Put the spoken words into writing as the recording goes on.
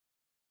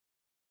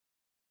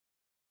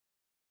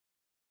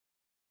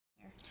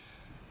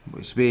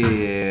It's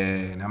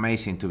been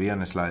amazing, to be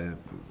honest. Like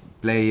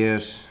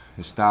players,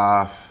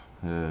 staff,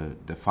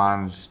 the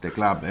fans, the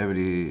club,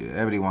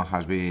 everyone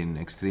has been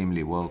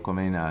extremely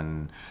welcoming,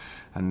 and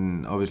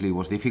obviously it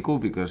was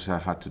difficult because I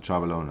had to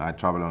travel on. I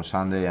traveled on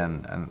Sunday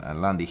and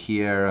landed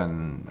here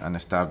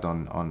and start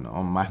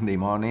on Monday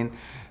morning.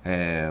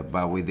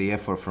 But with the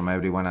effort from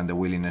everyone and the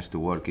willingness to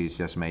work, it's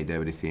just made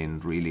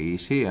everything really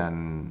easy,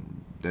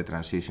 and the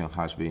transition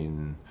has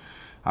been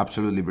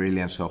absolutely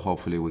brilliant. So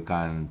hopefully we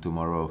can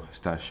tomorrow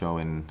start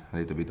showing a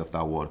little bit of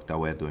that work that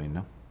we're doing.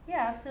 No?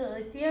 Yeah,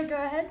 absolutely. Theo, go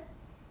ahead.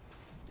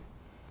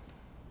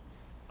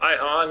 Hi,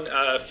 Han.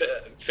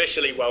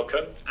 Officially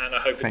welcome, and I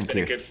hope it's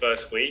been a good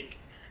first week.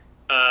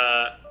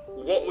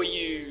 What were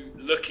you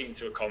looking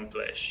to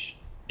accomplish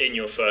in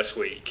your first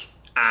week,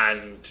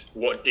 and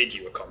what did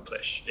you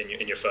accomplish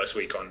in your first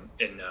week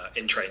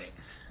in training?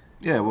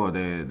 Yeah, well,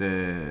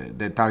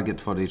 the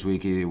target for this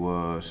week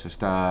was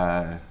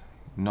start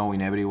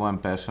knowing everyone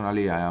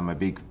personally. I am a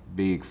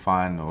big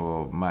fan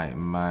of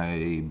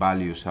my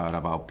values are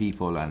about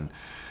people, and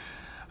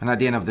at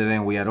the end of the day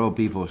we are all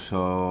people,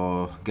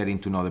 so getting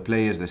to know the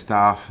players, the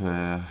staff,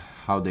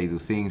 how they do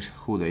things,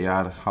 who they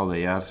are, how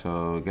they are,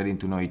 so getting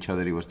to know each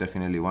other, it was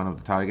definitely one of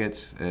the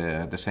targets.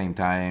 At the same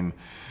time,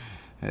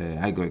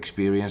 I got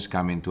experience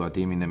coming to a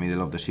team in the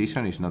middle of the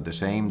season. It's not the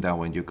same that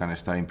when you can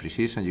start in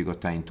pre-season. You got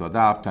time to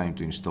adapt, time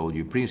to install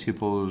your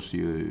principles,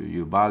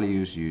 your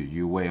values,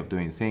 your way of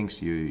doing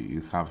things.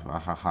 I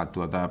have had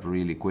to adapt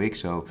really quick.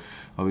 So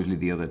obviously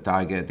the other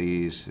target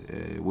is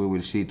we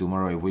will see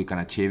tomorrow if we can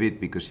achieve it,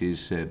 because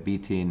it's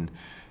beating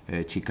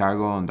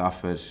Chicago on that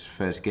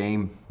first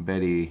game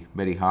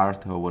very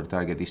hard. Our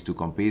target is to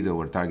compete.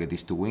 Our target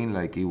is to win,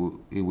 like it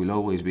will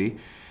always be.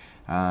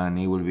 And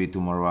it will be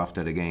tomorrow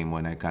after the game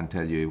when I can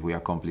tell you if we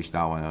accomplished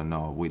that one or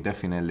not. We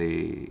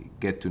definitely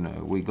got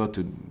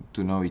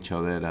to know each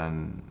other,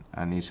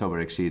 and it's over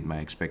exceed my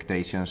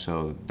expectations,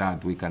 so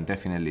that we can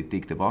definitely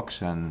tick the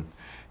box. And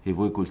if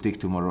we could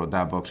tick tomorrow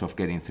that box of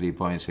getting 3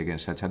 points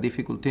against such a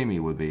difficult team, it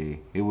would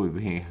be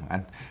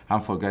an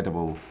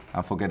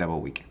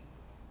unforgettable week.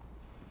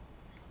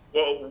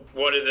 Well,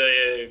 what are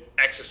the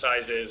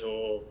exercises,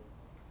 or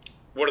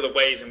what are the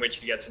ways in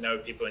which you get to know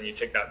people and you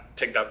tick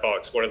that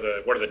box? What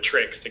are the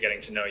tricks to getting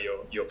to know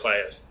your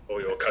players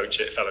or your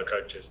fellow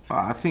coaches?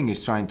 I think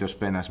it's trying to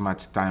spend as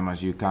much time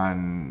as you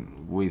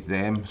can with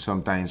them.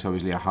 Sometimes,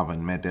 obviously, I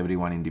haven't met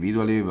everyone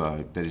individually,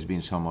 but there has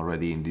been some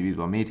already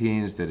individual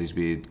meetings. There has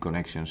been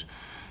connections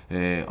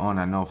on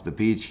and off the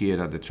pitch here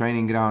at the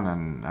training ground,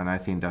 and I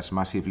think that's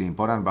massively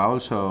important. But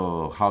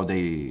also how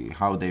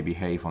they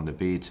behave on the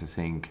pitch. I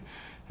think.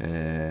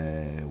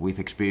 With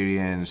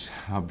experience,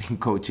 I've been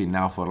coaching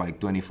now for like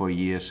 24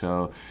 years,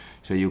 so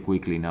you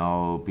quickly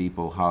know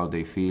people, how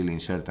they feel in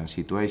certain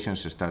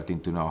situations, starting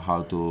to know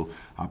how to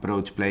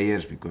approach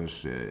players,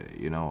 because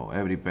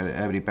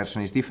every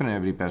person is different.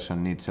 Every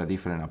person needs a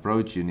different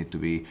approach. You need to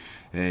be,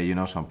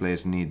 some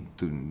players need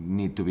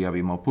to be a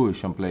bit more pushed.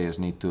 Some players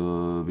need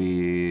to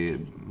be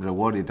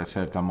rewarded at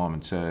certain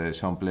moments.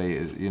 Some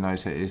players,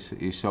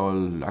 it's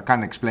all. I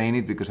can't explain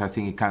it because I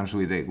think it comes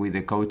with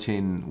the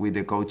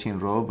coaching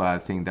role. But I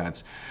think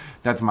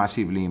that's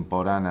massively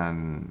important,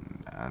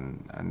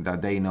 and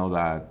that they know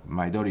that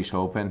my door is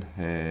open,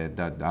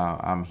 that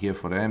I'm here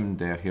for them,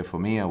 they're here for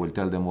me. I will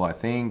tell them what I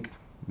think.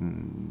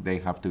 They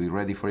have to be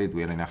ready for it.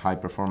 We are in a high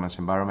performance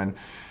environment,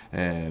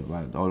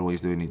 but always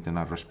doing it in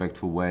a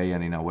respectful way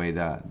and in a way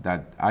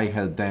that I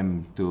help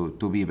them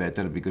to be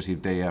better, because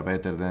if they are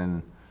better,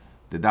 then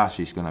the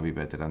dash is going to be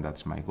better, and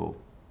that's my goal.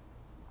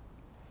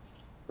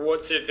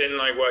 What's it been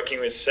like working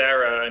with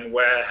Sarah, and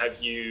where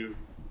have you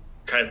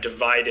kind of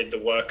divided the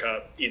work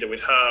up, either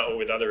with her or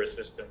with other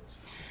assistants?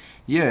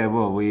 Yeah,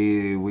 well,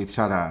 with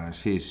Sarah,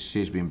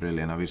 she's been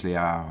brilliant. Obviously,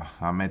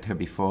 I met her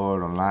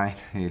before online.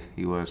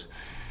 It was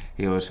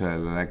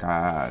like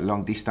a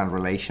long distance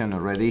relation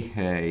already.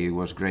 It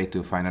was great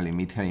to finally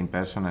meet her in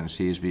person, and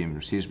she's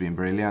been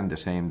brilliant. The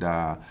same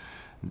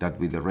that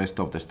with the rest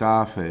of the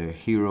staff,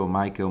 Hero,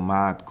 Michael,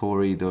 Matt,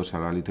 Corey, those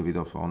are a little bit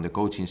of on the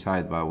coaching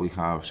side, but we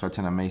have such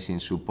an amazing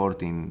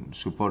supporting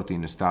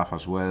staff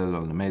as well,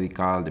 on the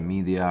medical, the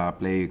media,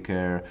 player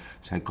care,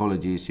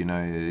 psychologists.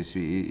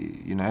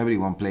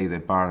 Everyone played their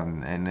part,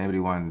 and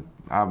everyone.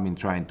 I've been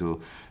trying to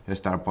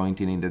start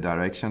pointing in the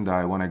direction that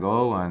I want to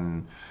go,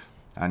 and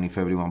if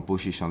everyone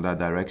pushes on that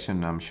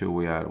direction, I'm sure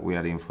we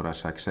are in for a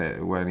success.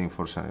 We're in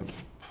for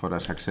a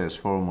success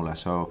formula.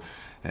 So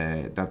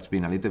that's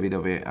been a little bit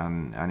of it.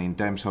 And in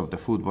terms of the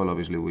football,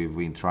 obviously we've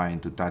been trying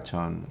to touch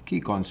on key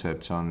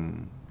concepts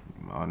on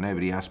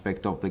every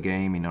aspect of the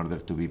game in order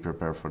to be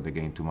prepared for the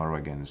game tomorrow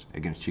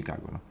against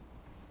Chicago.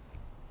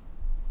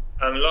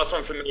 Last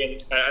one from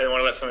me, and I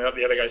want to let some of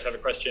the other guys have a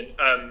question.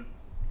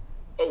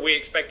 Are we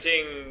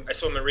expecting? I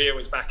saw Maria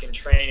was back in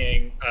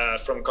training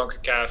from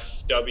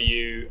CONCACAF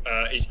W.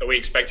 Are we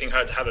expecting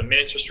her to have a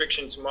minutes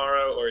restriction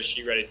tomorrow, or is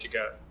she ready to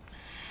go?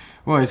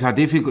 Well,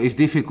 it's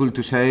difficult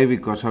to say,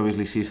 because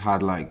obviously she's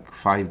had like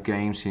 5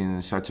 games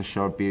in such a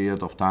short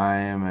period of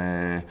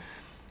time.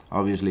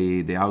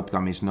 obviously the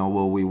outcome is not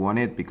what we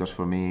wanted, because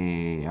for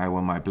me, I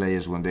want my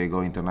players when they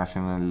go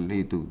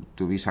internationally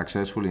to be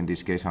successful. In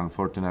this case,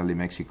 unfortunately,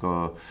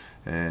 Mexico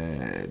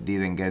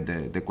didn't get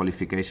the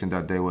qualification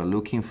that they were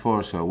looking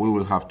for, so we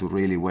will have to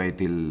really wait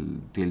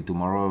till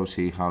tomorrow,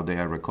 see how they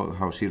are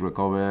how she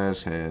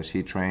recovers.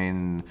 She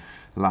trained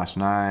last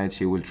night,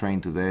 she will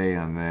train today,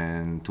 and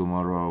then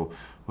tomorrow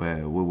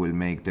we will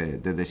make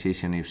the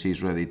decision if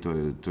she's ready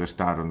to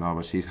start or not.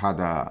 But she's had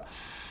a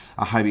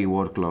heavy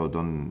workload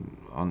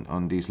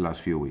on these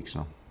last few weeks.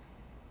 No?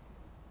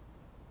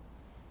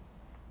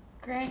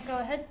 Grant, go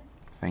ahead.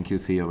 Thank you,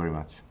 Theo, very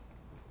much.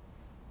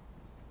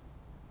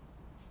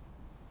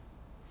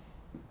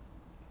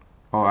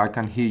 Oh, I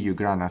can hear you,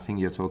 Grant. I think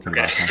you're talking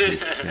about something.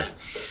 Yeah.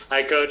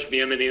 Hi, Coach.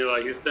 Bienvenido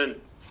a Houston.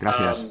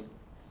 Gracias.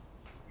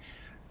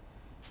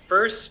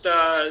 First,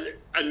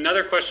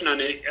 another question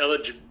on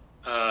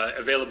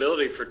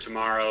availability for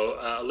tomorrow.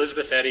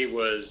 Elizabeth Eddy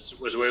was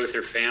away with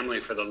her family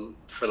for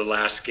the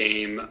last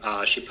game.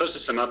 She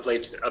posted some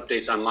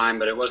updates online,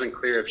 but it wasn't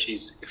clear if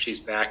she's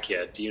back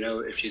yet. Do you know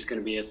if she's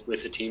going to be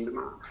with the team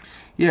tomorrow?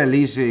 Yeah,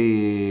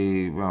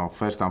 Lizzie, well,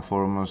 first and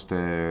foremost,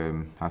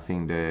 I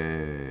think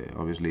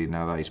obviously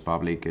now that it's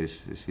public,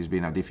 it's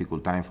been a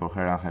difficult time for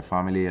her and her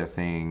family. I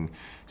think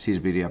she's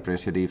very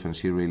appreciative, and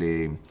she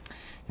really,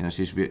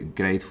 she's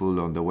grateful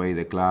on the way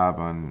the club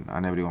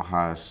and everyone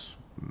has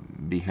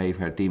behaved.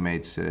 Her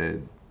teammates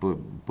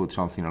put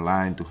something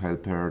online to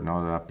help her,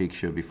 that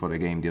picture before the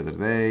game the other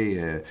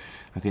day.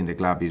 I think the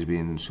club has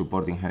been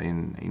supporting her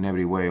in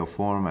every way or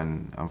form,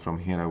 and from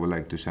here I would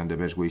like to send the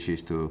best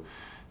wishes to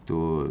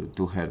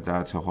her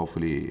dad, so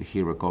hopefully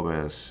he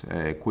recovers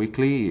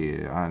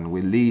quickly. And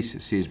with Liz,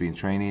 she's been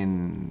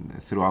training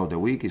throughout the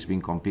week. She's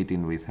been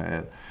competing with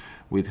her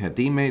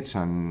teammates,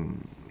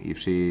 and if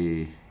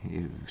she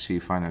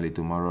finally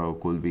tomorrow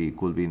could be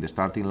in the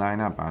starting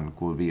lineup and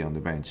could be on the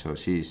bench, so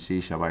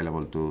she's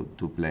available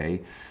to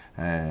play.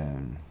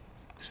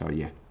 So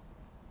yeah.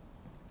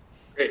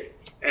 Great.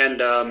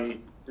 And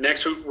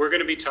next, we're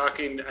going to be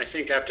talking, I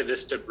think, after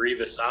this to Bri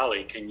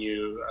Visalli. Can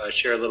you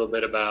share a little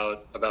bit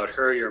about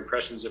her, your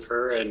impressions of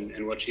her,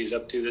 and what she's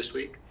up to this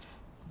week?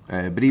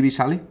 Bri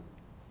Visalli?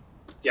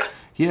 Yeah.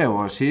 Yeah,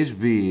 well, she's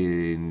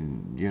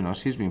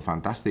been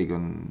fantastic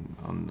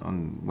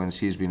on when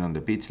she's been on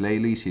the pitch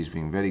lately. She's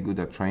been very good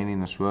at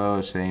training as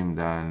well, same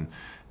than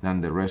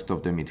the rest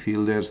of the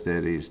midfielders.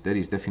 There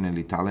is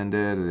definitely talent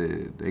there.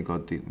 They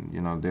got,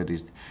 there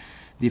is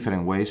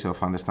different ways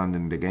of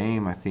understanding the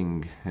game. I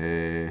think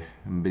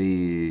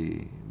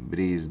Bri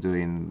is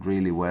doing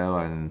really well,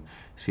 and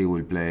she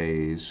will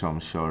play some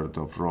sort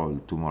of role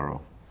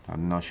tomorrow.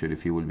 I'm not sure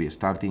if he will be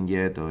starting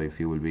yet or if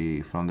he will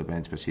be from the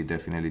bench, but she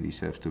definitely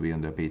deserves to be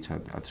on the pitch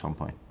at some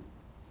point.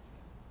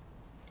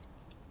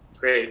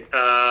 Great.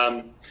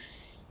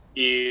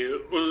 Y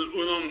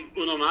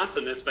uno más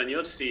en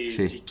español,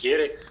 si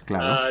quiere.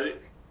 Claro.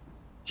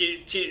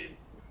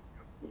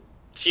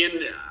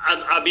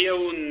 ¿Había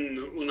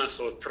una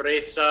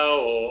sorpresa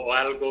o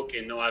algo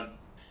que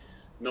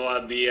no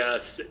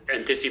habías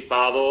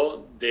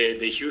anticipado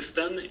de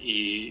Houston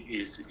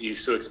y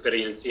su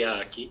experiencia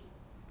aquí?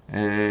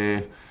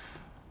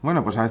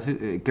 Bueno, pues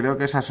creo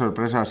que esa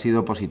sorpresa ha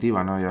sido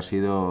positiva, ¿no? Y ha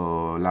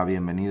sido la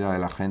bienvenida de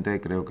la gente.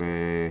 Creo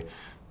que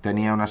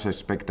tenía unas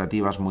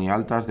expectativas muy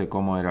altas de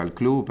cómo era el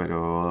club,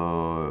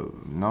 pero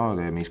no,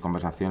 de mis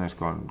conversaciones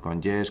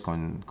con Jess,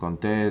 con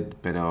Ted,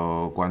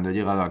 pero cuando he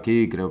llegado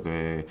aquí creo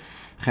que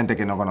gente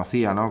que no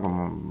conocía, ¿no?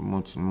 Como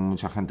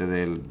mucha gente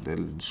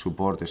del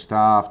support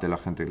staff, de la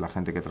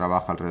gente que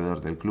trabaja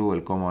alrededor del club,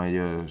 el cómo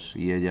ellos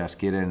y ellas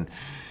quieren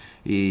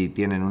y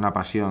tienen una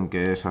pasión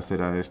que es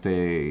hacer a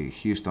este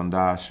Houston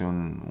Dash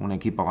un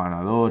equipo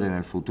ganador en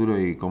el futuro,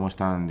 y cómo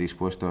están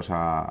dispuestos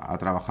a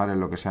trabajar en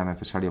lo que sea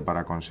necesario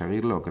para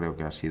conseguirlo. Creo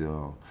que ha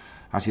sido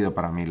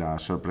para mí la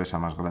sorpresa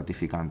más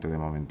gratificante de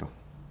momento.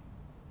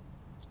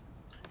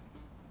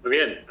 Muy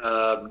bien,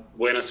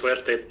 buena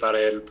suerte para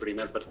el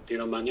primer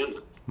partido mañana.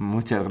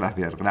 Muchas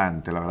gracias,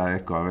 Grant, te lo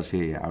agradezco. A ver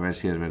si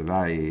es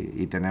verdad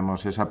y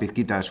tenemos esa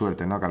pizquita de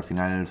suerte, ¿no? Que al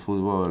final en el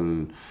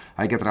fútbol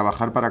hay que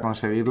trabajar para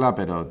conseguirla,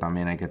 pero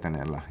también hay que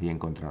tenerla y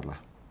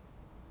encontrarla.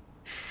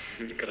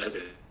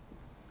 Gracias.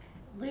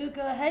 Lou,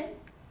 go ahead.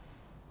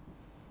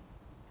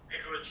 Hey,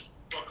 Coach.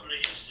 Welcome to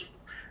Houston.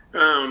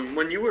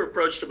 When you were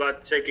approached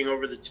about taking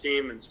over the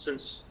team, and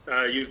since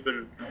you've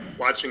been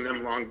watching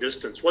them long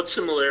distance, what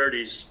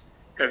similarities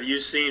have you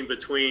seen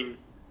between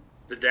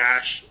the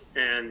Dash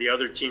and the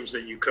other teams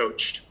that you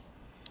coached?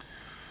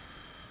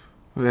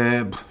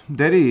 There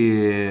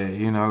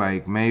is,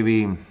 like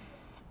maybe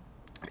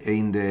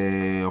in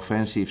the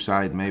offensive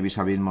side, maybe it's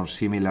a bit more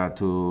similar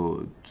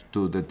to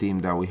the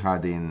team that we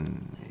had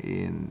in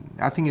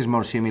I think it's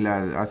more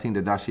similar. I think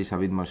the Dash is a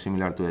bit more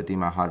similar to the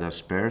team I had at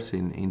Spurs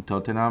in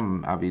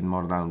Tottenham, a bit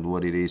more than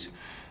what it is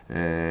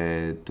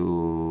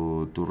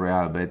to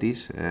Real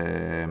Betis.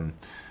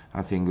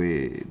 I think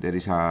there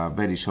is a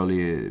very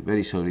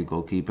solid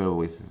goalkeeper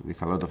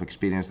with a lot of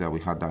experience that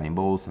we had that in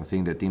both. I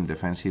think the team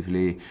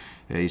defensively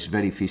is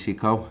very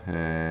physical.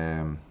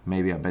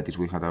 Maybe at Betis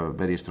we had a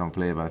very strong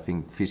player, but I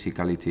think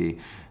physicality,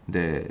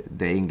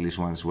 the English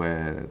ones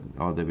were,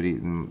 or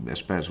the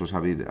Spurs was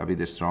a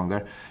bit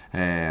stronger.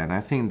 And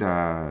I think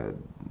that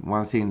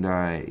one thing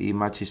that it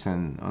matches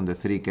on the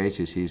three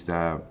cases is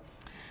that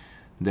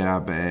there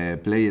are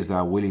players that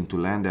are willing to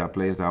learn, there are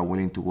players that are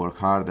willing to work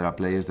hard, there are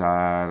players that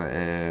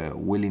are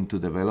willing to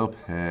develop,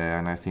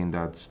 and I think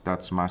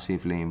that's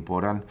massively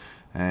important.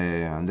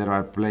 And there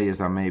are players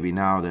that maybe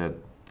now that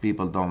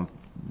people don't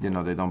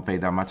pay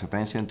that much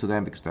attention to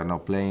them because they're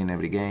not playing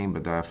every game,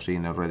 but I've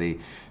seen already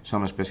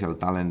some special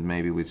talent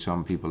maybe with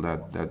some people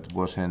that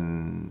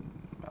wasn't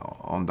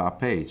on that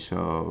page.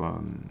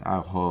 So I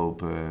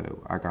hope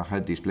I can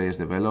help these players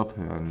develop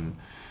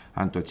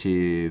and to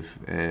achieve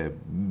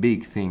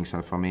big things.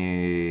 For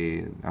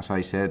me, as I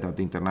said, at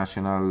the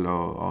international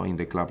or in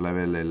the club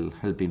level,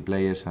 helping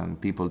players and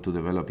people to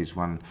develop is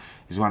one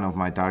of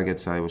my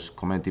targets. I was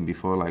commenting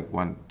before, like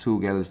two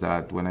girls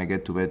that when I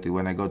got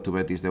to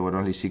Betis, they were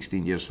only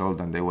 16 years old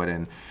and they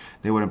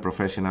weren't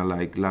professional.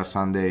 Like last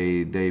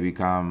Sunday, they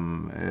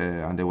become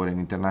and they were in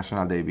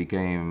international. They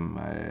became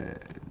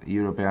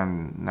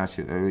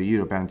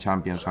European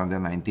champions under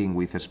 19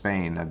 with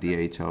Spain at the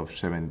age of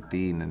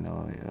 17,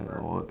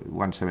 or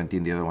one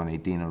 17, the other one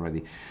 18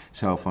 already.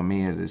 So for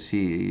me,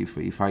 see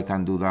if I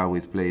can do that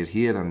with players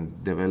here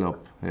and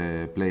develop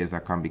players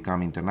that can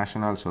become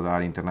international, so that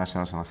are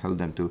internationals, and help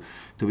them to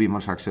be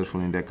more successful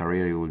in their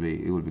career, it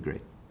will be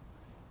great.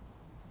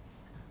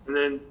 And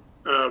then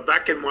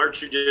back in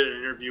March, you did an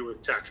interview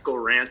with Tactical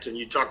Rant, and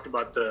you talked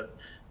about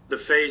the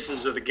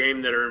phases of the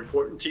game that are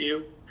important to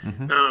you.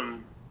 Mm-hmm.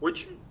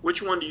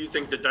 Which one do you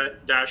think the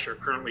Dash are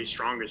currently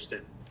strongest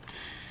in?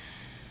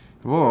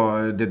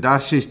 Well, the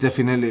Dash is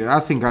definitely, I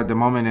think at the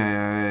moment,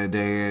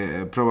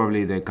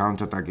 probably the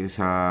counter-attack is,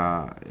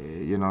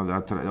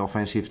 that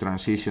offensive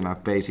transition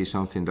at pace is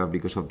something that,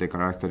 because of the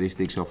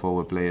characteristics of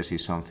our players,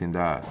 is something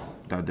that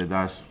the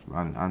Dash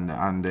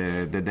and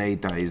the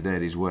data is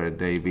there, is where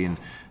they've been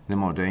the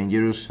more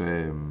dangerous.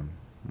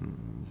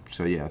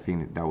 So yeah, I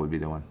think that will be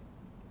the one.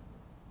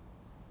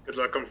 Good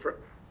luck on Friday.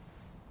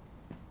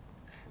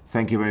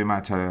 Thank you very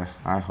much.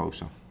 I hope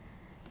so.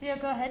 Yeah,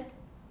 go ahead.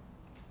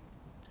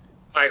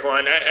 Hi,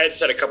 Juan. I just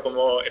had a couple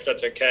more, if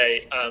that's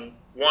okay.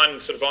 One,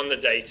 sort of on the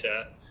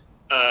data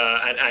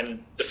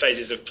and the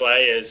phases of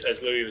play,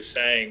 as Louis was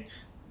saying.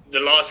 The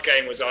last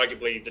game was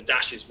arguably the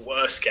Dash's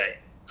worst game,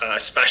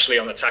 especially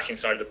on the attacking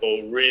side of the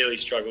ball. Really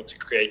struggled to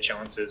create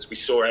chances. We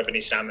saw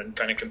Ebony Salmon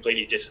kind of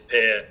completely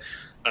disappear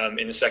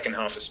in the second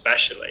half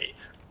especially.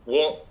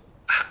 What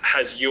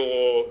has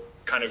your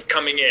kind of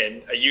coming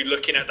in, are you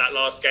looking at that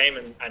last game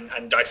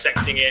and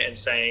dissecting it and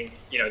saying,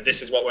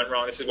 this is what went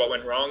wrong, this is what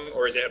went wrong?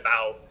 Or is it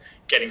about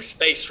getting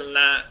space from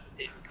that?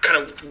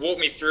 Kind of walk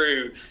me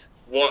through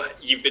what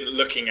you've been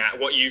looking at,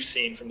 what you've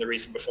seen from the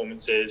recent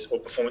performances or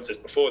performances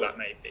before that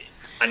maybe,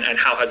 and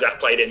how has that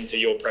played into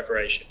your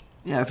preparation?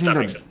 Yeah, I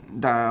think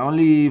that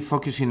only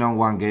focusing on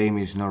one game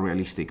is not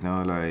realistic.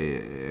 No,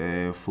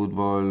 like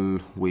football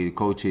with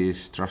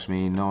coaches, trust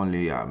me, not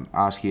only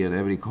us here,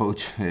 every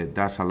coach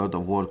does a lot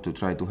of work to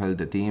try to help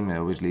the team.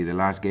 Obviously, the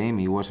last game,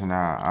 it wasn't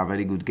a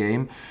very good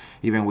game.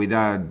 Even with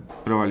that,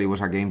 probably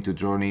was a game to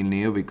draw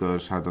 0-0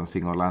 because I don't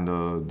think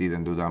Orlando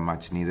didn't do that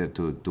much neither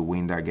to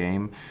win that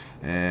game.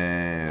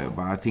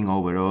 But I think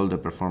overall the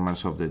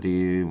performance of the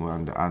team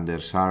under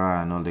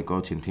Sarah and all the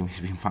coaching team has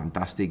been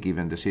fantastic,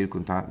 given the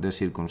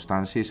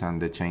circumstances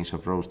and the change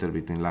of roster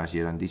between last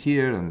year and this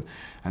year and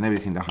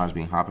everything that has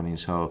been happening.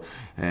 So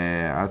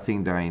I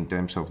think that in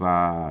terms of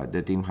that,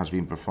 the team has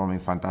been performing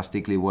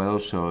fantastically well.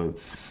 So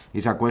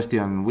it's a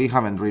question, we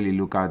haven't really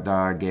looked at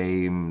that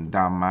game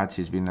that much.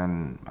 It's been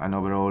an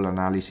overall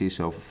analysis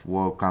of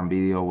what can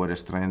be our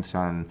strengths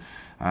and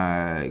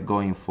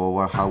going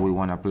forward, how we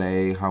want to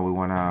play, how we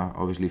want to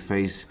obviously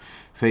face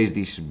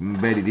this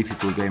very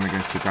difficult game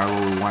against Chicago.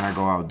 We want to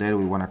go out there,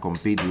 we want to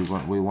compete,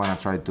 we want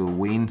to try to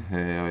win.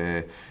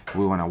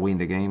 We want to win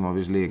the game,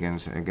 obviously,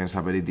 against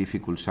a very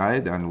difficult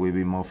side, and we'll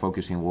be more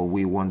focusing what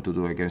we want to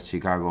do against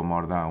Chicago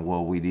more than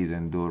what we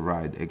didn't do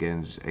right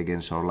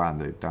against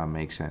Orlando, if that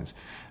makes sense.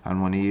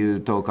 And when you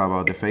talk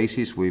about the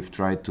phases, we've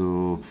tried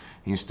to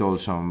install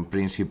some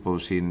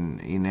principles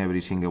in every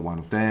single one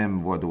of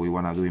them. What do we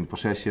want to do in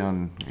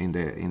possession, in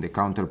the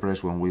counter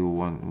press when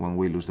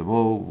we lose the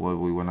ball, what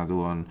we want to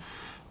do on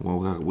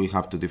when we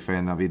have to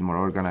defend a bit more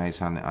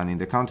organized, and in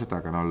the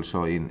counter-attack, and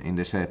also in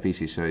the set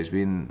pieces. So it's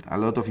been a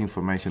lot of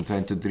information,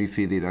 trying to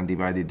drip-feed it and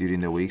divide it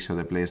during the week so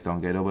the players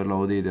don't get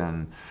overloaded,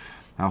 and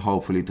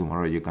hopefully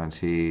tomorrow you can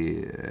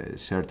see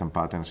certain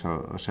patterns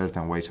or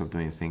certain ways of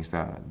doing things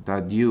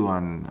that you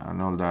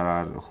and all that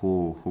are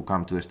who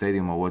come to the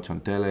stadium or watch on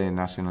tele,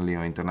 nationally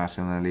or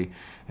internationally,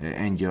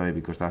 enjoy,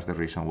 because that's the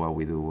reason why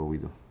we do what we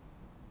do.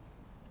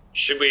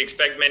 Should we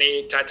expect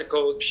many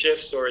tactical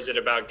shifts, or is it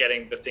about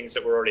getting the things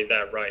that were already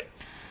there right?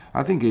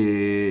 I think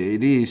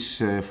it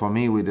is for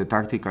me with the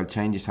tactical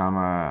changes.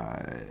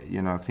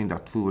 I think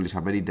that football is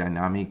a very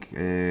dynamic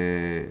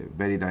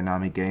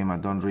game. I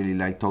don't really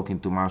like talking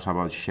too much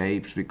about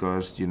shapes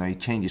because it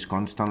changes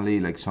constantly.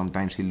 Like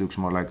sometimes it looks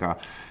more like a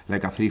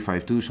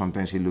 3-5-2.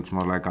 Sometimes it looks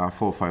more like a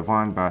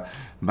 4-5-1.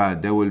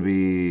 But there will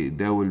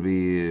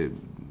be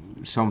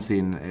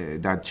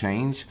something that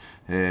change.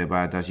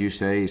 But as you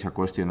say, it's a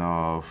question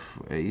of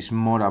it's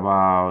more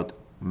about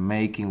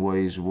making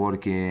ways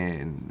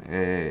working,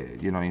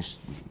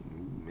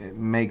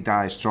 make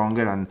that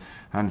stronger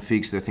and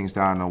fix the things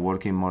that are not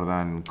working more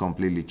than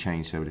completely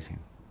change everything.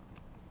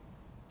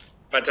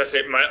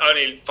 Fantastic. My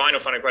only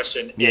final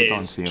question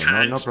is: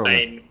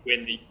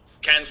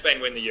 Can Spain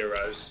win the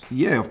Euros?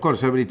 Yeah, of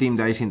course. Every team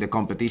that is in the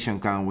competition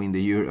can win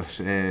the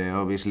Euros.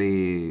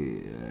 Obviously,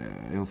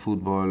 in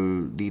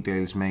football,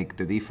 details make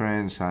the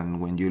difference,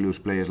 and when you lose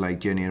players like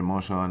Jenny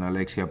Hermoso and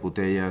Alexia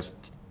Putellas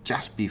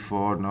just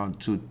before,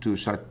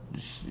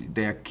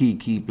 they are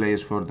key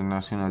players for the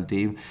national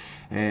team,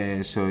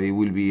 so it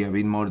will be a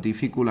bit more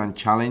difficult and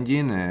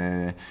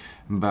challenging.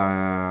 But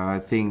I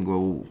think,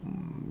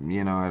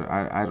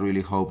 I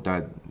really hope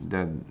that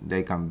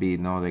they can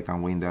they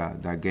can win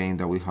that game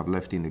that we have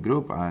left in the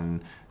group,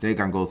 and they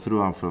can go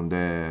through and from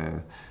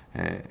there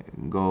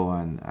go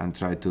and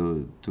try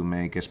to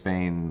make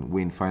Spain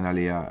win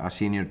finally a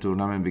senior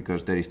tournament,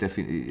 because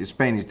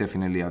Spain is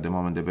definitely at the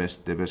moment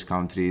the best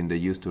country in the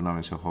youth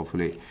tournament. So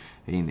hopefully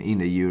in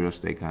the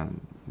Euros they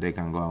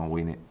can go and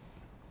win it.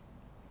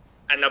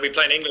 And they'll be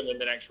playing England in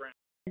the next round.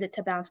 Is it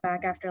to bounce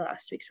back after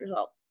last week's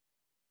result?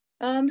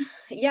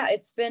 Yeah,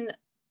 it's been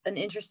an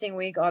interesting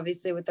week,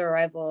 obviously, with the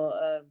arrival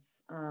of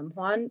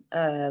Juan.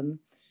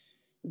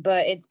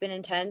 But it's been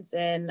intense,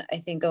 and I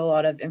think a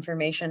lot of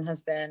information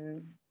has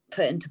been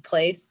put into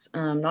place.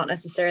 Not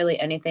necessarily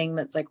anything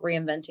that's like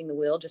reinventing the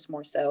wheel, just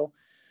more so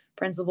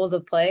principles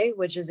of play,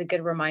 which is a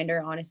good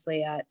reminder,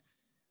 honestly, at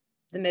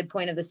the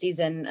midpoint of the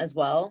season as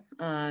well,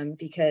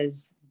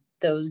 because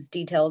those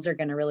details are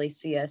going to really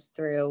see us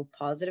through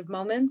positive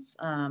moments,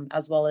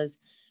 as well as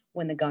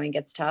when the going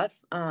gets tough.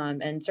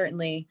 And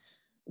certainly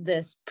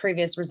this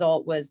previous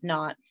result was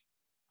not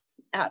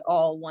at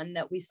all one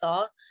that we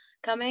saw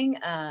coming.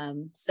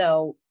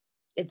 So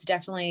it's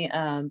definitely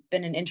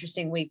been an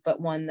interesting week, but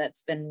one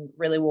that's been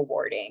really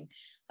rewarding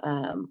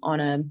on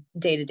a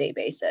day-to-day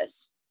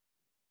basis.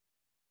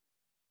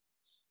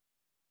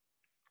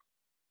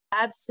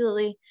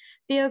 Absolutely.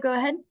 Theo, go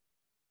ahead.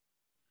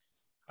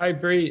 Hi,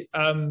 Bri.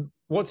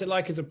 What's it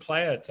like as a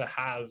player to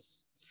have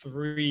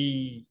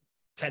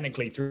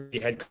technically three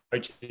head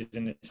coaches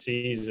in a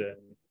season,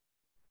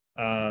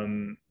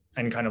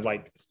 and kind of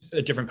like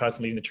a different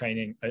person leading the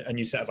training, a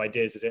new set of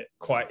ideas? Is it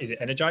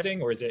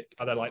energizing, or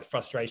are there like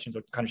frustrations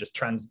or kind of just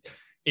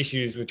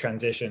issues with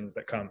transitions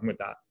that come with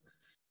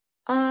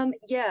that?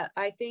 Yeah,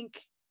 I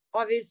think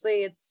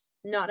obviously it's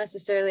not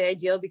necessarily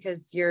ideal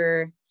because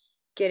you're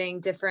getting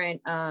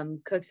different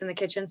cooks in the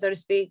kitchen, so to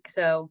speak.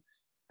 So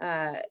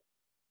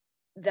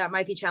that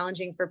might be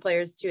challenging for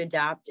players to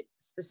adapt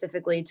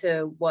specifically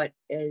to what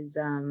is,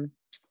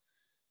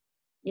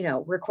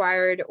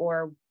 required,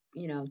 or,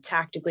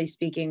 tactically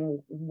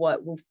speaking, what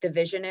the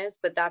vision is.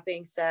 But that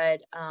being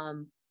said,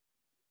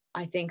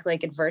 I think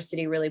like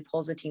adversity really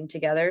pulls a team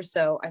together.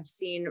 So I've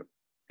seen,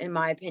 in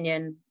my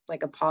opinion,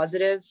 like a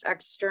positive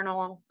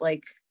external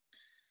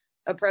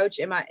approach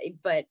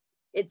but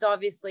it's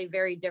obviously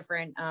very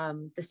different.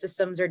 The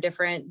systems are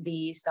different.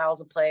 The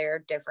styles of play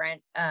are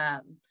different.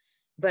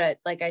 But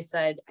like I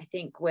said, I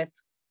think with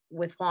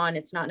Juan,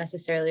 it's not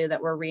necessarily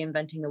that we're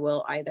reinventing the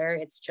wheel either.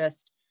 It's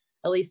just,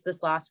 at least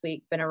this last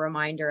week, been a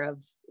reminder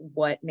of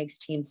what makes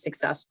teams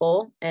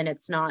successful. And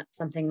it's not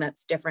something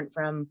that's different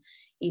from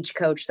each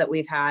coach that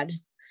we've had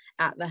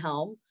at the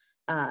helm,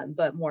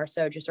 but more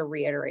so just a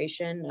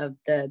reiteration of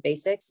the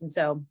basics. And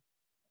so,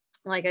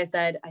 like I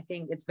said, I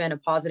think it's been a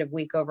positive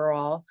week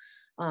overall,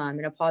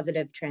 and a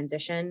positive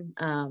transition.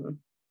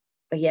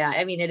 But yeah,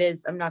 I mean,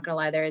 I'm not going to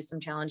lie, there is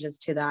some challenges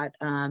to that.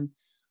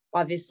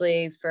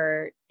 Obviously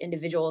for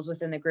individuals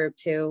within the group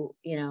too,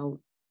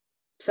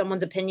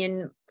 someone's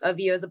opinion of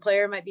you as a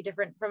player might be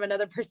different from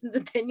another person's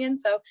opinion.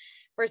 So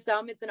for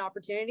some it's an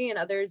opportunity, and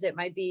others it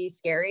might be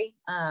scary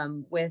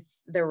with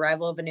the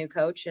arrival of a new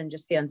coach and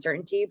just the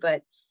uncertainty.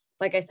 But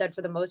like I said,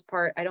 for the most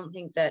part, I don't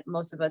think that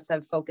most of us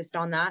have focused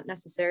on that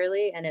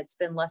necessarily. And it's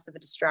been less of a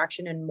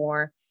distraction and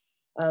more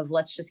of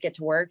let's just get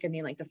to work. I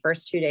mean, like the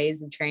first 2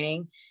 days of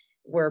training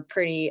were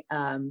pretty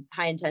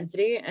high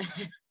intensity.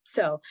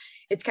 So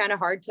it's kind of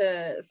hard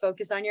to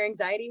focus on your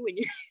anxiety when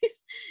you're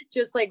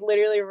just like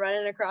literally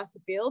running across the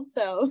field.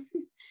 So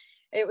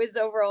it was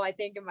overall, I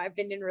think, in my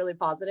opinion, really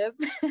positive.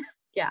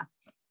 Yeah.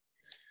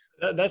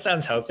 That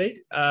sounds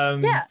healthy.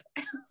 Yeah.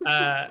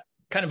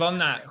 Kind of on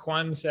that,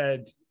 Juan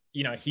said,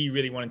 he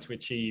really wanted to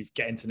achieve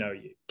getting to know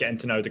you, getting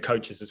to know the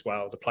coaches as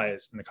well, the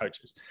players and the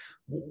coaches.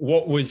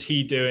 What was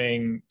he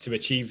doing to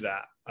achieve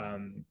that?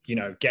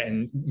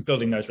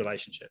 Building those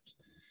relationships?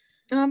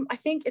 I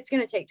think it's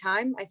going to take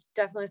time.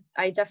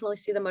 I definitely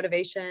see the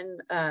motivation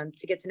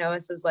to get to know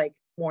us as like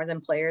more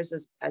than players,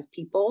 as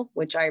people,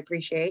 which I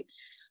appreciate.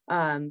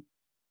 I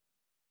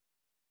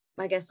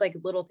guess like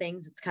little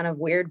things, it's kind of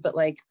weird, but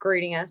like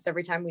greeting us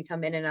every time we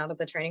come in and out of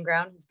the training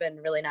ground has been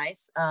really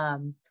nice.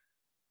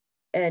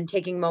 And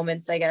taking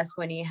moments, I guess,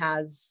 when he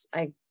has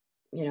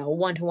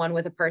one-to-one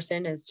with a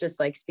person is just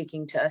like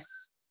speaking to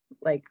us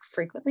like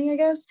frequently, I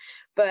guess.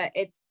 But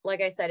it's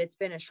like I said, it's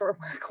been a short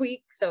work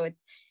week, so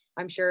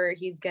I'm sure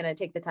he's going to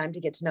take the time to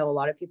get to know a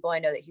lot of people. I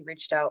know that he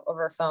reached out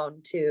over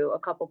phone to a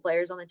couple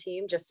players on the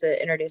team just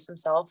to introduce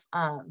himself.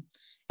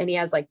 And he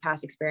has like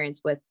past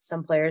experience with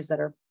some players that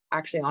are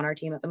actually on our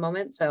team at the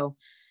moment. So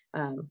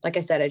like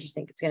I said, I just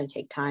think it's going to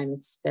take time.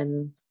 It's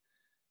been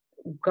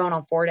going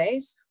on 4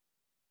 days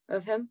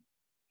of him.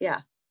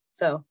 Yeah.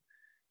 So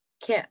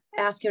can't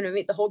ask him to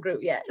meet the whole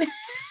group yet.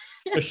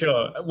 For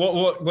sure.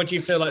 What do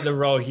you feel like the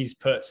role he's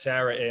put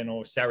Sarah in,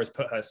 or Sarah's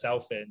put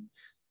herself in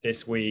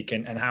this week,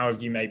 and how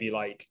have you maybe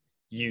like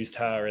used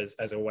her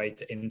as a way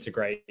to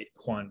integrate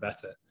Juan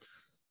better?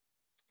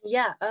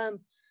 Yeah.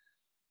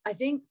 I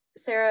think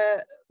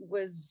Sarah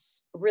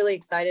was really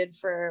excited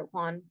for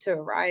Juan to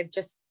arrive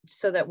just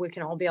so that we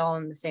can all be all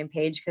on the same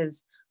page,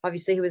 because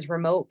obviously he was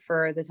remote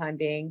for the time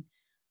being.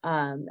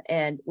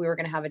 And we were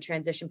going to have a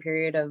transition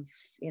period of,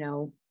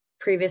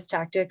 previous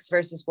tactics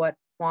versus what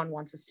Juan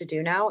wants us to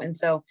do now. And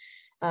so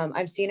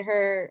I've seen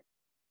her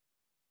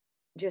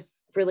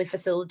just really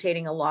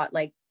facilitating a lot.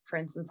 Like, for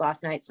instance,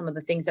 last night, some of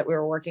the things that we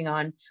were working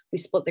on, we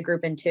split the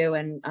group in two,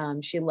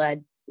 and she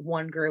led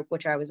one group,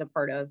 which I was a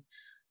part of.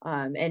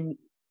 And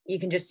you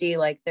can just see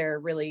like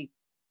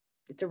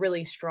it's a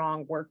really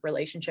strong work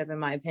relationship, in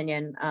my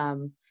opinion.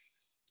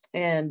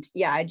 And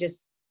yeah,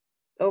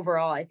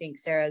 overall, I think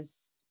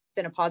Sarah's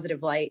been a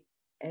positive light.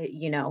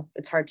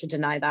 It's hard to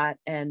deny that.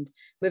 And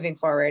moving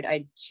forward,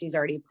 she's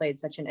already played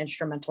such an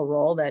instrumental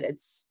role that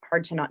it's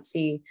hard to not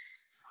see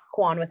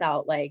Juan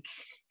without like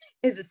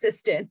his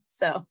assistant.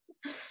 So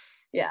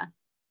yeah.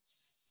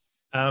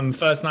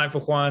 First night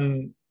for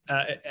Juan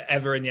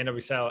ever in the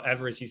NWSL,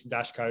 ever as Houston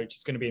Dash coach.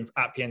 It's going to be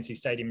at PNC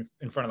Stadium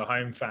in front of the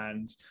home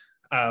fans.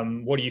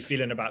 What are you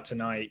feeling about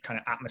tonight, kind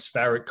of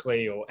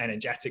atmospherically or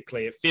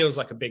energetically? It feels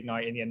like a big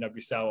night in the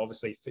NWSL,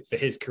 obviously for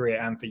his career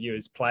and for you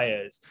as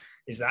players.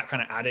 Is that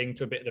kind of adding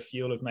to a bit of the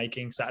fuel of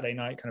making Saturday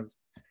night kind of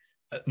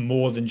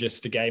more than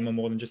just a game or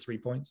more than just 3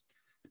 points?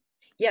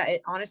 Yeah,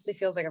 it honestly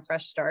feels like a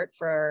fresh start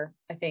for,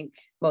 I think,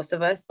 most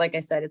of us. Like I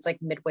said, it's like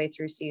midway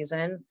through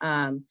season.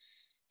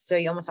 So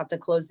you almost have to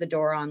close the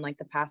door on like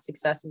the past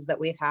successes that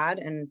we've had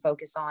and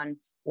focus on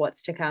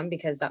what's to come,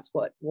 because that's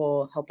what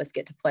will help us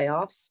get to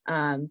playoffs.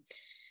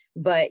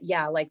 But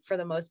yeah, like for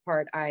the most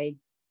part, and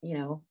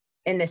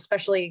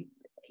especially,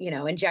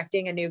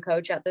 injecting a new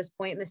coach at this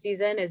point in the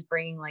season is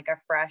bringing like a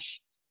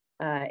fresh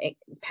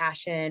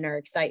passion or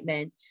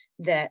excitement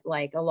that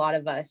like a lot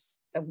of us,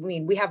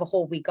 we have a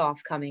whole week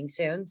off coming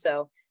soon.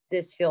 So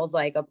this feels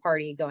like a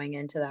party going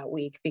into that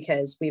week,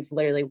 because we've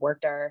literally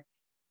worked our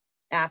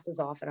asses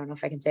off. I don't know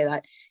if I can say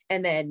that.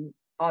 And then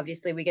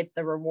obviously we get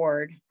the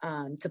reward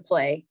to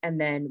play. And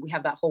then we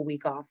have that whole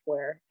week off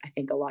where I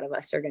think a lot of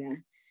us are going to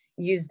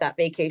use that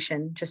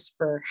vacation just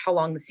for how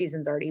long the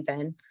season's already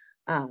been.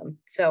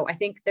 So I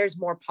think there's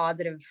more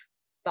positive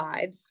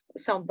vibes.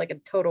 Sound like a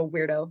total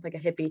weirdo, like a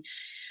hippie.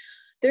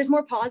 There's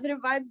more positive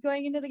vibes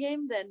going into the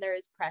game than there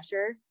is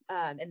pressure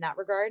in that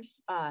regard.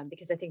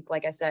 Because I think,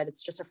 like I said,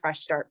 it's just a fresh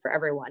start for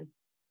everyone.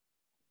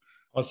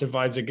 Positive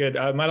vibes are good.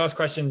 My last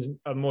questions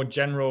are more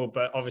general,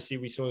 but obviously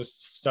we saw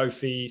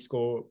Sophie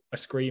score a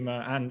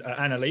screamer and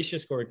Alicia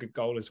score a good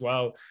goal as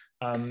well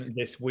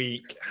this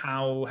week.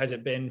 How has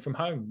it been from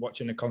home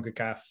watching the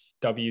CONCACAF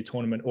W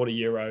tournament or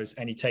the Euros?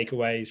 Any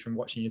takeaways from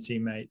watching your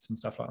teammates and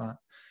stuff like that?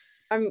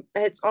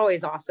 It's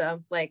always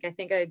awesome. Like, I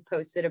think I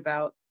posted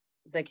about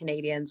the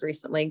Canadians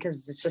recently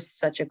because it's just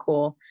such a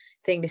cool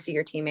thing to see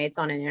your teammates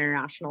on an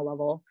international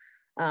level.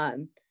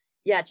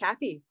 Yeah,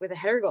 Chappie with a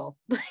header goal.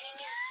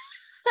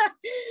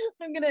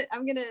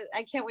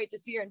 I can't wait to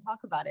see her and talk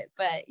about it.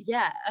 But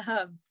yeah,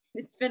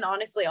 it's been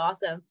honestly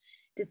awesome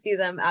to see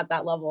them at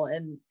that level.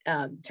 And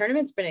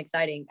tournament's been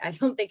exciting. I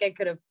don't think I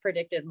could have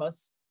predicted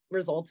most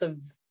results of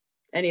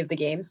any of the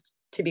games,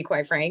 to be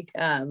quite frank.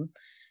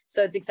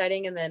 So it's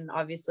exciting. And then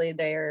obviously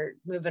they're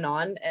moving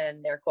on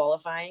and they're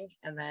qualifying.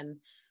 And then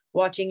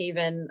watching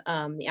even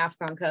the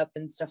AFCON Cup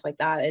and stuff like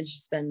that, it's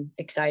just been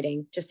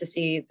exciting just to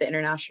see the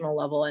international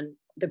level and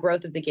the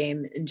growth of the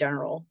game in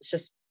general. It's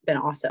just been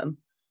awesome.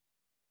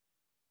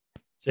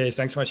 Cheers.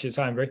 Thanks so much for your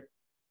time, Bri.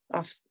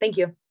 Thank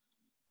you.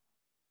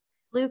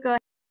 Luke, go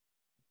ahead.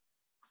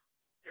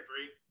 Hey,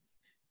 Bri.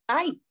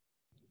 Hi.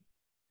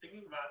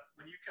 Thinking about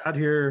when you got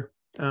here,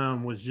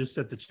 was just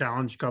at the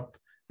Challenge Cup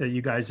that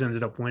you guys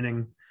ended up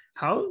winning.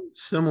 How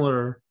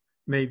similar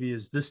maybe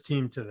is this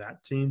team to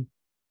that team?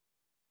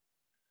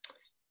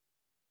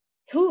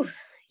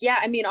 Yeah,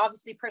 I mean,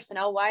 obviously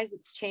personnel wise,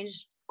 it's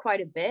changed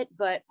quite a bit,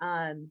 but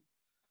I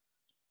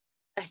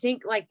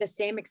think like the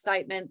same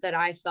excitement that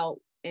I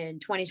felt in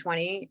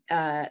 2020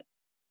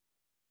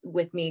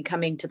 with me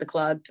coming to the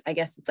club, I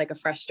guess it's like a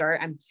fresh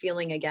start. I'm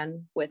feeling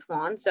again with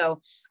Juan.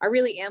 So I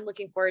really am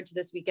looking forward to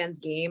this weekend's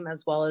game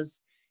as well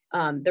as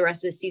the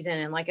rest of the season.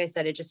 And like I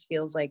said, it just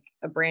feels like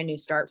a brand new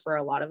start for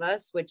a lot of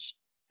us, which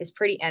is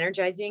pretty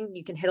energizing.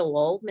 You can hit a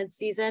lull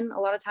mid-season a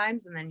lot of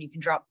times, and then you can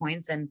drop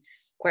points. And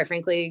quite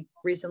frankly,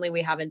 recently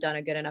we haven't done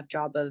a good enough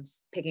job of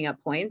picking up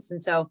points.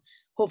 And so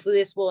hopefully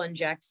this will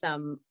inject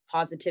some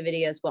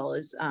positivity as well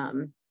as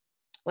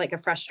like a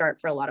fresh start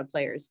for a lot of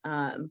players.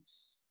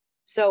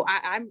 So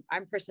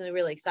I'm personally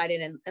really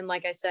excited. And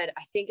like I said,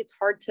 I think it's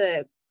hard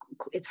to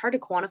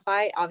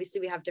quantify.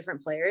 Obviously we have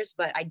different players,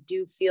 but I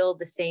do feel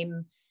the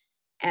same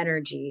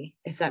energy,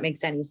 if that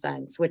makes any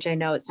sense, which I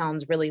know it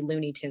sounds really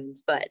Looney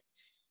Tunes, but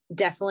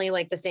definitely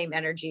like the same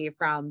energy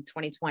from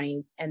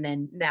 2020 and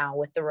then now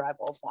with the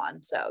arrival of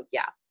Juan. So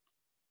yeah.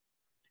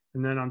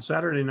 And then on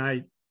Saturday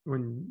night,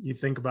 when you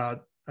think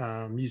about,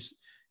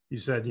 you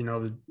said, you know,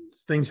 the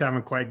things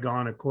haven't quite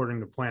gone according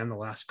to plan the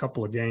last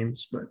couple of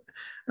games, but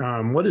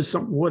what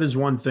is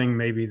one thing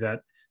maybe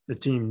that the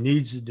team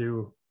needs to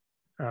do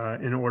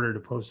in order to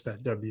post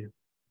that W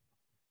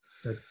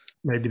that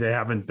maybe they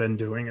haven't been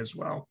doing as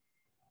well?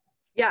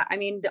 Yeah, I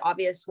mean, the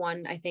obvious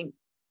one I think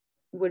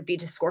would be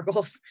to score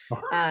goals.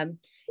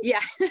 Yeah,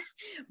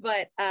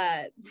 but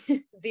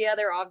the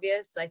other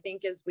obvious I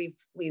think is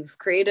we've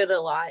created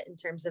a lot in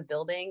terms of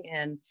building,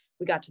 and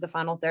we got to the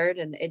final third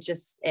and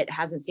it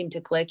hasn't seemed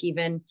to click,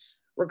 even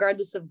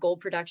regardless of goal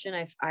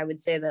production. I would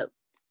say that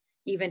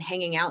even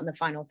hanging out in the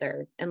final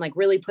third and like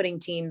really putting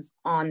teams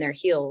on their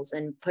heels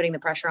and putting the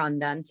pressure on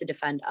them to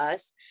defend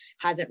us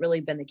hasn't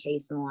really been the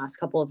case in the last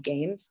couple of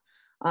games.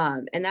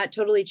 And that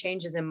totally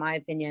changes, in my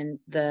opinion,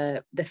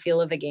 the feel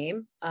of a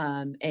game.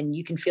 And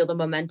you can feel the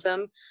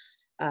momentum.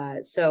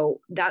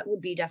 So that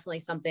would be definitely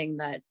something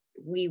that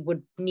we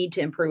would need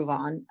to improve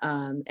on.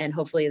 And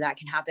hopefully that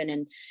can happen.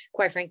 And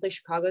quite frankly,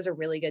 Chicago's a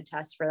really good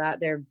test for that.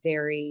 They're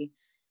very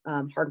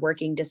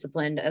hardworking,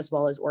 disciplined, as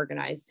well as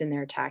organized in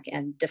their attack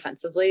and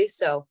defensively.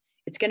 So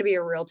it's going to be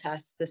a real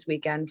test this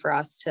weekend for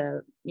us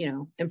to, you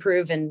know,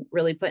 improve and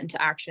really put into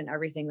action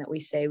everything that we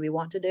say we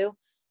want to do.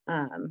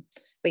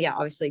 But yeah,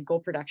 obviously goal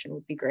production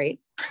would be great.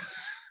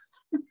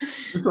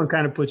 This one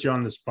kind of puts you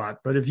on the spot,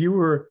 but if you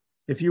were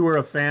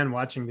a fan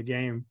watching the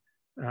game,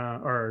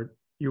 or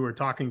you were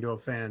talking to a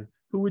fan,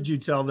 who would you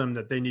tell them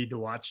that they need to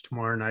watch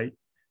tomorrow night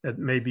that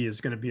maybe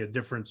is going to be a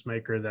difference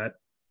maker that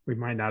we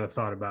might not have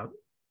thought about?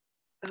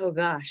 Oh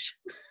gosh,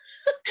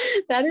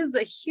 that is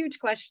a huge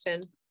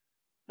question.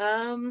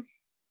 Man,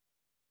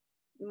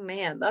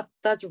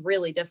 that's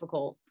really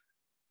difficult.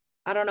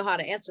 I don't know how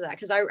to answer that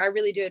because I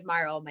really do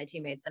admire all my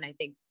teammates, and I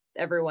think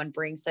everyone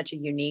brings such a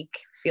unique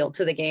feel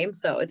to the game.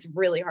 So it's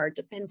really hard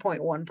to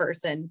pinpoint one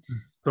person.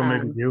 So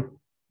maybe you.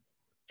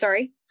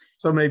 Sorry?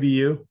 So maybe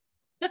you.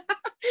 No,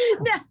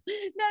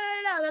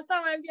 that's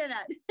not what I'm getting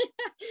at.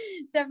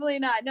 Definitely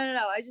not. No.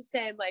 I was just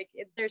saying, like,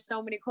 there's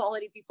so many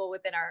quality people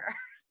within our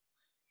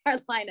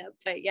lineup.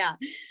 But yeah,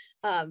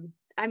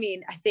 I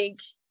mean, I think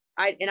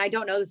I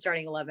don't know the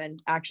starting 11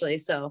 actually,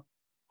 so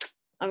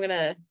I'm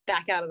gonna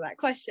back out of that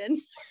question.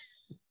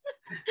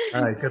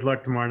 All right. Good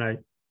luck tomorrow night.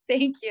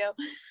 Thank you.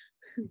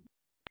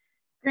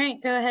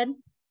 Grant, go ahead.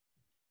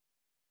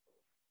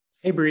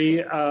 Hey,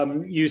 Bri,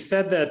 you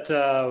said that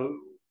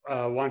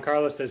Juan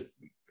Carlos has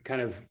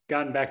kind of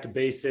gotten back to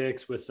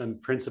basics with some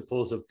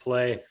principles of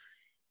play.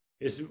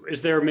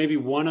 Is there maybe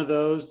one of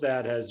those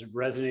that has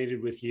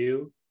resonated with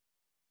you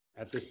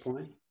at this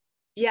point?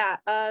 Yeah,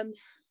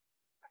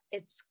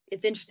 it's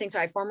interesting. So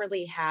I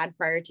formerly had,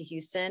 prior to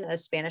Houston, a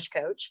Spanish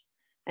coach.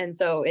 And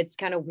so it's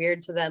kind of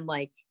weird to then,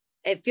 like,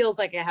 it feels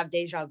like I have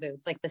deja vu.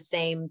 It's like the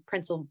same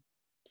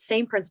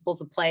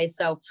principles of play.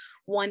 So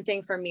one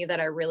thing for me that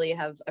I really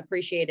have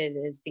appreciated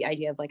is the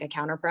idea of like a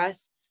counter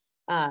press.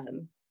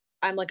 I'm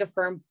like a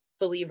firm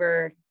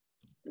believer,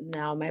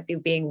 now might be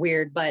being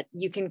weird, but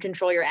you can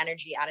control your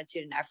energy,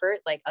 attitude, and effort.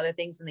 Like other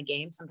things in the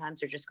game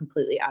sometimes are just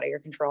completely out of your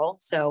control.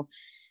 So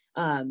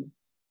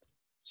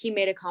he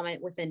made a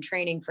comment within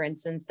training, for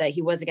instance, that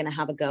he wasn't going to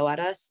have a go at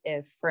us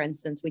if, for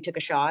instance, we took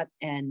a shot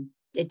and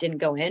it didn't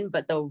go in.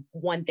 But the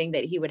one thing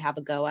that he would have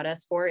a go at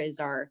us for is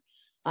our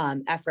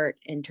effort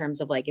in terms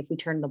of like if we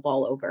turned the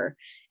ball over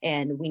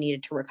and we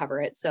needed to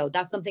recover it. So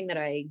that's something that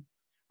I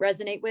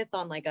resonate with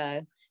on like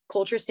a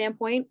culture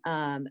standpoint,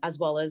 as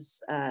well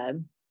as I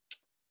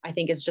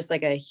think is just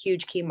like a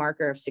huge key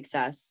marker of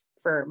success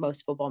for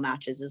most football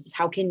matches is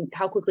how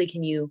quickly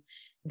can you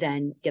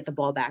then get the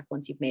ball back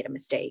once you've made a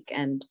mistake.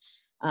 And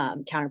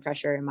counter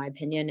pressure, in my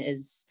opinion,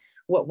 is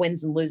what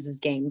wins and loses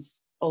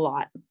games a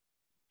lot.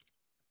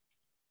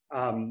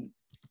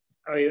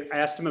 I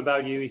asked him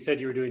about you. He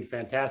said you were doing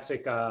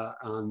fantastic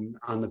on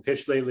the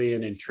pitch lately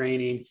and in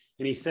training.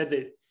 And he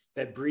said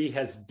that Bri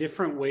has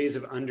different ways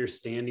of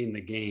understanding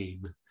the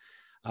game.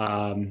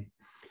 I'm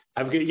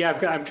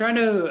trying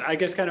to, I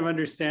guess, kind of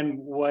understand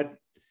what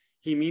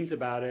he means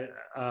about it.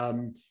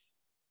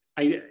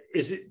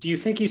 Do you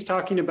think he's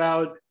talking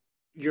about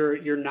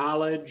your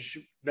knowledge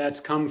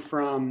that's come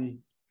from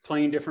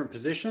playing different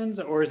positions,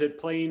 or is it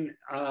playing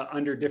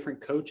under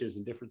different coaches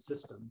and different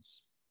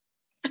systems?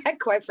 I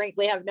quite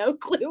frankly have no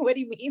clue what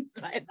he means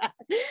by that.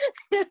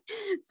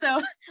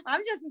 So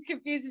I'm just as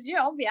confused as you.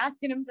 I'll be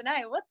asking him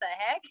tonight, what the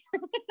heck?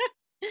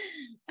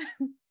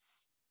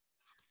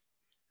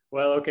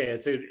 Well, okay.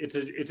 It's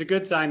a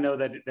good sign though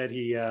that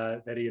he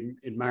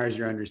admires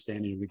your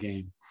understanding of the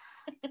game.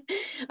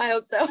 I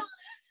hope so.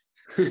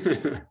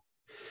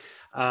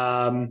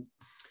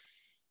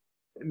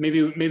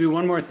 Maybe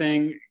one more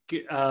thing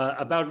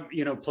about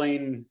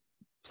playing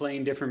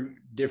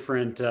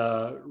different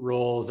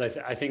roles.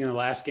 I think in the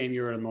last game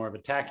you were in more of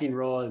attacking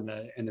role, and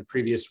the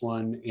previous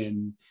one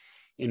in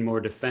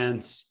more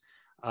defense.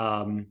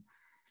 Where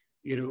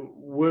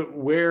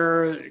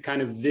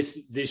kind of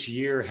this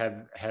year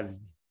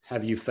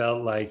have you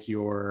felt like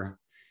your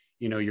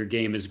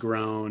game has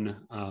grown,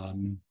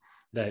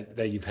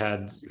 that you've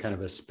had kind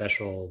of a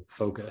special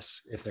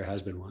focus, if there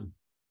has been one?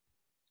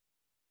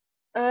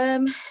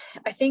 I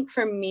think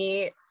for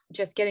me,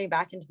 just getting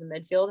back into the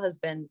midfield has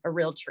been a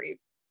real treat.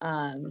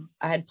 I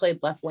had played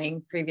left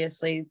wing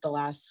previously the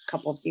last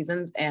couple of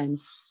seasons, and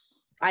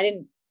I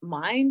didn't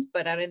mind,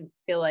 but I didn't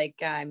feel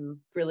like I'm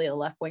really a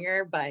left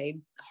winger by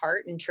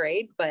heart and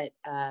trade. But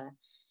I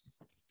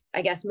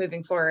guess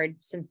moving forward,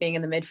 since being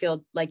in the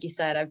midfield, like you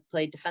said, I've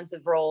played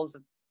defensive roles,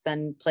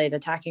 then played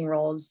attacking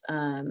roles.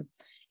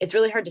 It's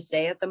really hard to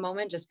say at the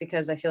moment, just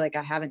because I feel like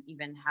I haven't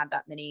even had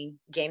that many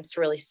games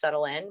to really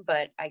settle in.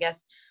 But I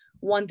guess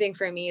one thing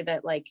for me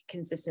that like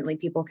consistently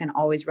people can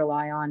always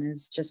rely on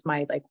is just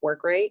my like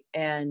work rate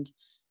and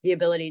the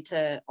ability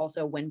to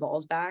also win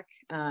balls back.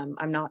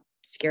 I'm not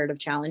scared of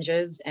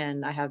challenges,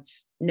 and I have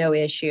no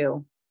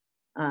issue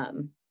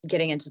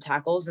getting into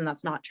tackles. And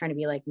that's not trying to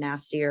be like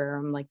nasty, or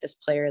I'm like this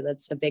player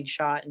that's a big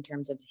shot in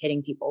terms of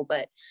hitting people.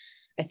 But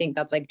I think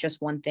that's like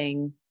just one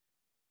thing.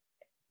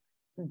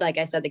 Like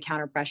I said, the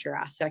counter pressure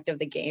aspect of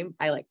the game,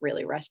 I like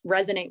really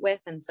resonate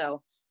with. And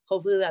so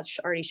hopefully that's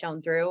already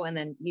shown through. And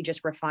then you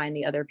just refine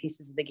the other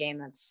pieces of the game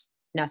that's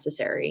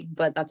necessary.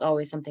 But that's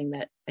always something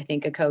that I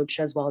think a coach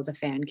as well as a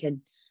fan could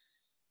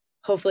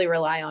hopefully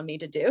rely on me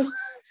to do.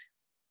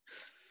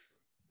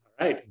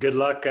 All right. Good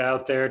luck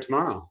out there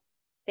tomorrow.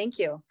 Thank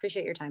you.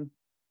 Appreciate your time.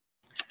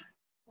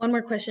 One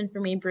more question for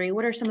me, Bri.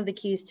 What are some of the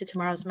keys to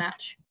tomorrow's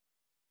match?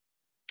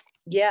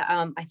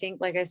 Yeah, I think,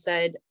 like I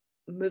said,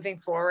 moving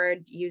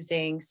forward,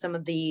 using some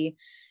of the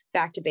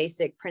back to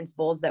basic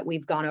principles that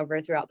we've gone over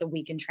throughout the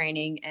week in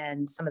training,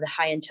 and some of the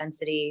high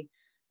intensity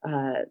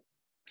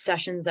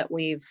sessions that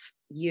we've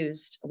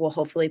used will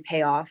hopefully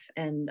pay off.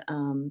 And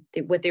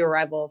with the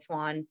arrival of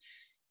Juan,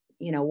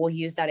 we'll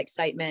use that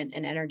excitement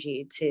and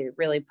energy to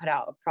really put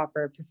out a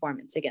proper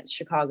performance against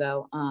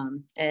Chicago,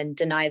 and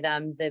deny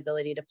them the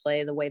ability to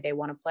play the way they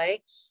want to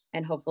play,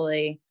 and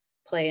hopefully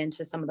play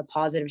into some of the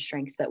positive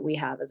strengths that we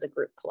have as a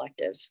group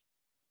collective.